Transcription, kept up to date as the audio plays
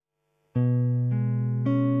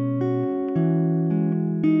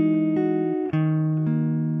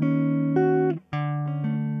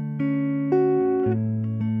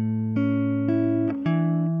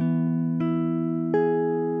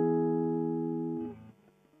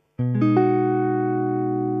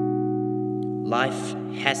life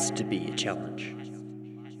has to be a challenge.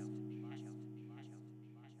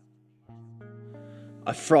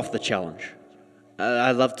 I froth the challenge.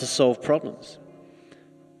 I love to solve problems.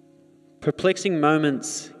 Perplexing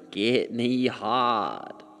moments get me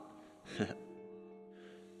hard.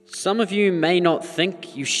 Some of you may not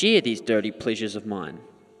think you share these dirty pleasures of mine,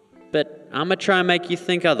 but I'ma try and make you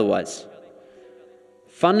think otherwise.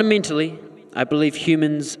 Fundamentally, I believe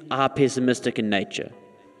humans are pessimistic in nature.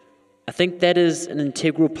 I think that is an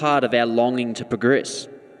integral part of our longing to progress.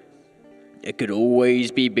 It could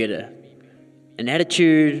always be better. An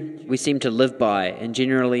attitude we seem to live by, and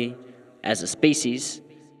generally, as a species,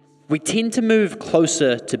 we tend to move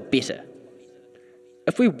closer to better.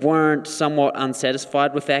 If we weren't somewhat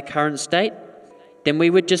unsatisfied with our current state, then we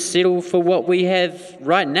would just settle for what we have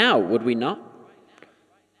right now, would we not?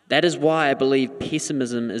 That is why I believe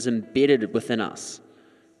pessimism is embedded within us,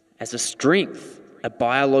 as a strength, a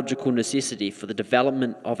biological necessity for the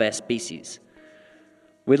development of our species.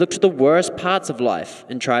 We look to the worst parts of life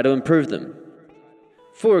and try to improve them.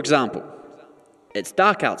 For example, it's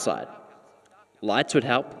dark outside. Lights would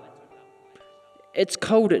help. It's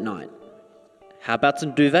cold at night. How about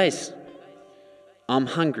some duvets? I'm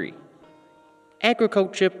hungry.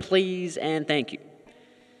 Agriculture, please and thank you.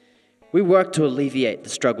 We work to alleviate the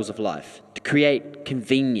struggles of life, to create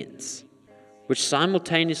convenience, which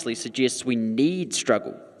simultaneously suggests we need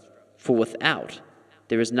struggle, for without,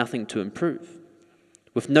 there is nothing to improve.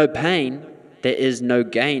 With no pain, there is no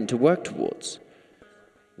gain to work towards.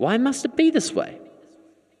 Why must it be this way?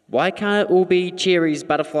 Why can't it all be cherries,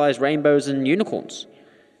 butterflies, rainbows, and unicorns?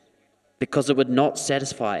 Because it would not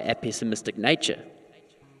satisfy our pessimistic nature.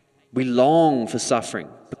 We long for suffering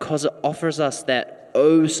because it offers us that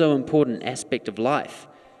oh so important aspect of life.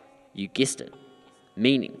 You guessed it,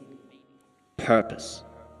 meaning, purpose,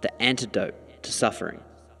 the antidote to suffering.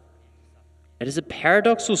 It is a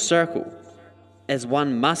paradoxical circle, as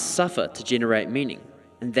one must suffer to generate meaning,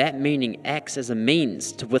 and that meaning acts as a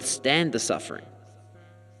means to withstand the suffering.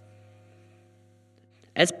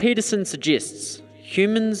 As Peterson suggests,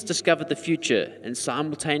 humans discovered the future and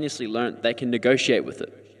simultaneously learnt they can negotiate with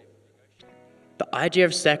it. The idea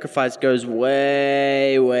of sacrifice goes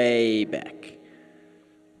way, way back.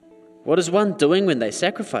 What is one doing when they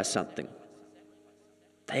sacrifice something?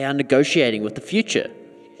 They are negotiating with the future,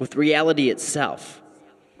 with reality itself.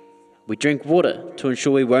 We drink water to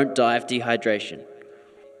ensure we won't die of dehydration.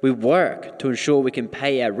 We work to ensure we can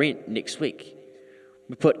pay our rent next week.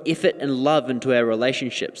 We put effort and love into our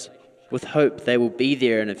relationships with hope they will be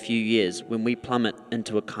there in a few years when we plummet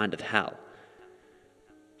into a kind of hell.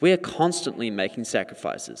 We are constantly making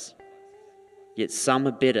sacrifices, yet some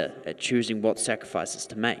are better at choosing what sacrifices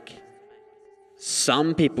to make.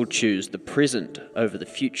 Some people choose the present over the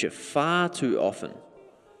future far too often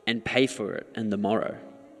and pay for it in the morrow.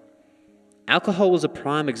 Alcohol is a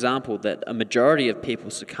prime example that a majority of people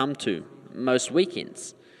succumb to most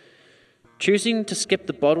weekends. Choosing to skip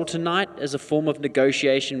the bottle tonight is a form of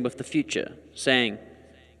negotiation with the future, saying,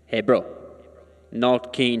 "Hey bro,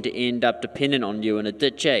 not keen to end up dependent on you in a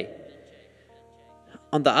ditch, eh?"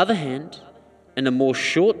 On the other hand, in a more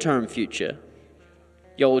short-term future,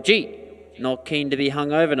 "Yo G, not keen to be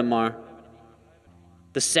hungover tomorrow."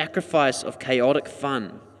 The sacrifice of chaotic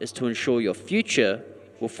fun is to ensure your future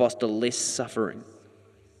will foster less suffering.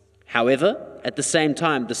 However, at the same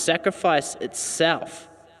time, the sacrifice itself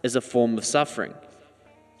is a form of suffering.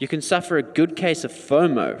 You can suffer a good case of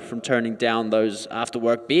FOMO from turning down those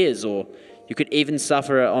after-work beers, or you could even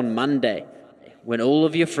suffer it on Monday, when all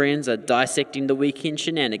of your friends are dissecting the weekend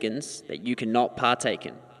shenanigans that you cannot partake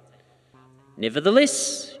in.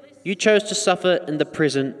 Nevertheless, you chose to suffer in the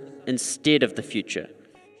present instead of the future,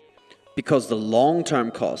 because the long-term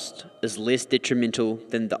cost is less detrimental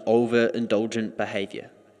than the overindulgent behavior.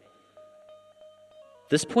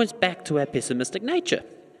 This points back to our pessimistic nature.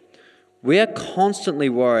 We are constantly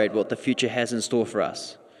worried what the future has in store for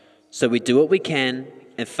us, so we do what we can,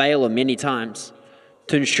 and fail many times,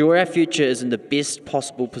 to ensure our future is in the best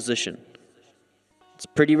possible position. It's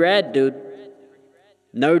pretty rad, dude.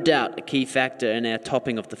 No doubt a key factor in our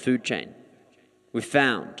topping of the food chain. We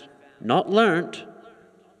found, not learnt,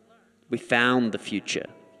 we found the future.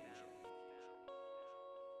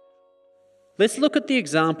 Let's look at the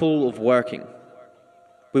example of working.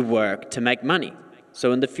 We work to make money,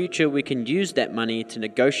 so in the future we can use that money to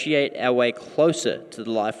negotiate our way closer to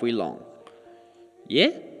the life we long.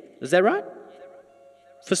 Yeah? Is that right?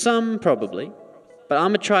 For some, probably, but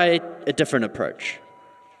I'm going to try a different approach.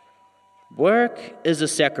 Work is a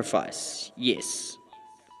sacrifice, yes.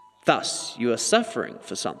 Thus, you are suffering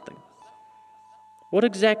for something. What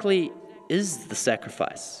exactly is the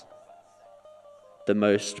sacrifice? The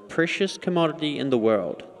most precious commodity in the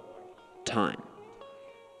world, time.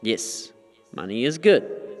 Yes, money is good,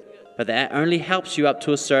 but that only helps you up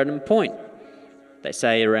to a certain point. They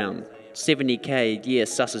say around 70k a year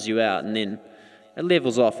susses you out, and then it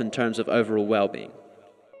levels off in terms of overall well-being.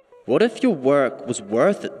 What if your work was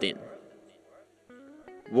worth it then?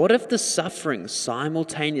 What if the suffering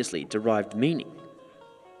simultaneously derived meaning?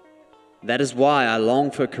 That is why I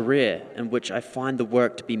long for a career in which I find the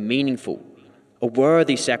work to be meaningful, a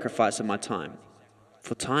worthy sacrifice of my time,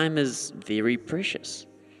 for time is very precious.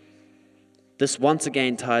 This once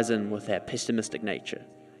again ties in with our pessimistic nature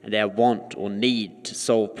and our want or need to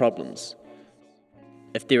solve problems.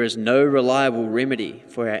 If there is no reliable remedy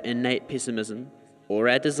for our innate pessimism or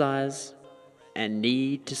our desires and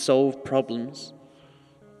need to solve problems,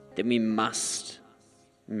 then we must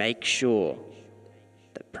make sure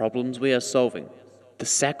that problems we are solving, the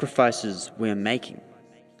sacrifices we are making,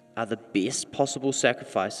 are the best possible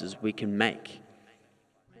sacrifices we can make.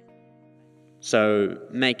 So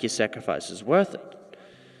make your sacrifices worth it.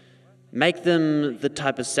 Make them the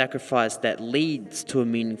type of sacrifice that leads to a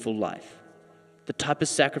meaningful life. The type of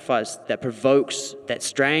sacrifice that provokes that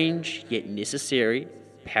strange yet necessary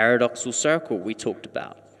paradoxical circle we talked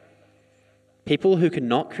about. People who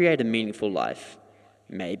cannot create a meaningful life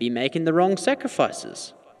may be making the wrong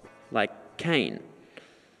sacrifices, like Cain.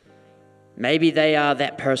 Maybe they are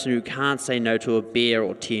that person who can't say no to a beer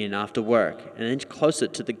or 10 after work, an inch closer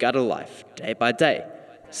to the gutter life, day by day,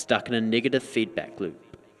 stuck in a negative feedback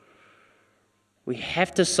loop. We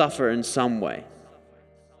have to suffer in some way.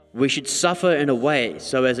 We should suffer in a way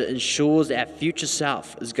so as it ensures our future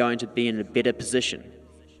self is going to be in a better position,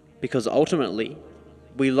 because ultimately,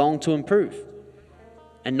 we long to improve.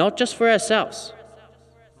 And not just for ourselves,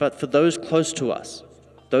 but for those close to us,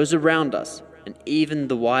 those around us, and even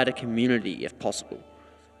the wider community if possible.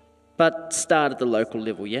 But start at the local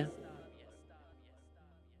level, yeah?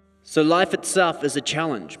 So life itself is a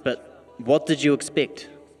challenge, but what did you expect?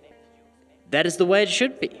 That is the way it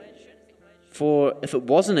should be. For if it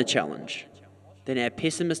wasn't a challenge, then our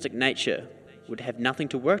pessimistic nature would have nothing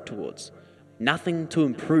to work towards, nothing to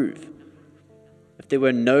improve. If there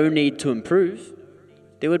were no need to improve,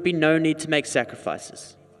 there would be no need to make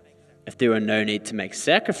sacrifices. If there were no need to make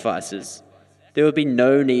sacrifices, there would be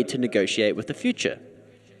no need to negotiate with the future.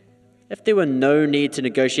 If there were no need to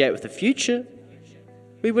negotiate with the future,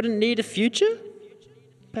 we wouldn't need a future?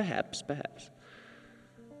 Perhaps.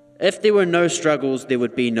 If there were no struggles, there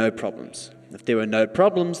would be no problems. If there were no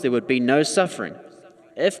problems, there would be no suffering.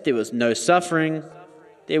 If there was no suffering,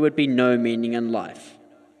 there would be no meaning in life.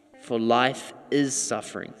 For life is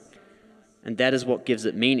suffering, and that is what gives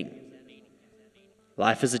it meaning.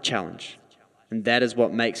 Life is a challenge, and that is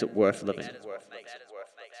what makes it worth living.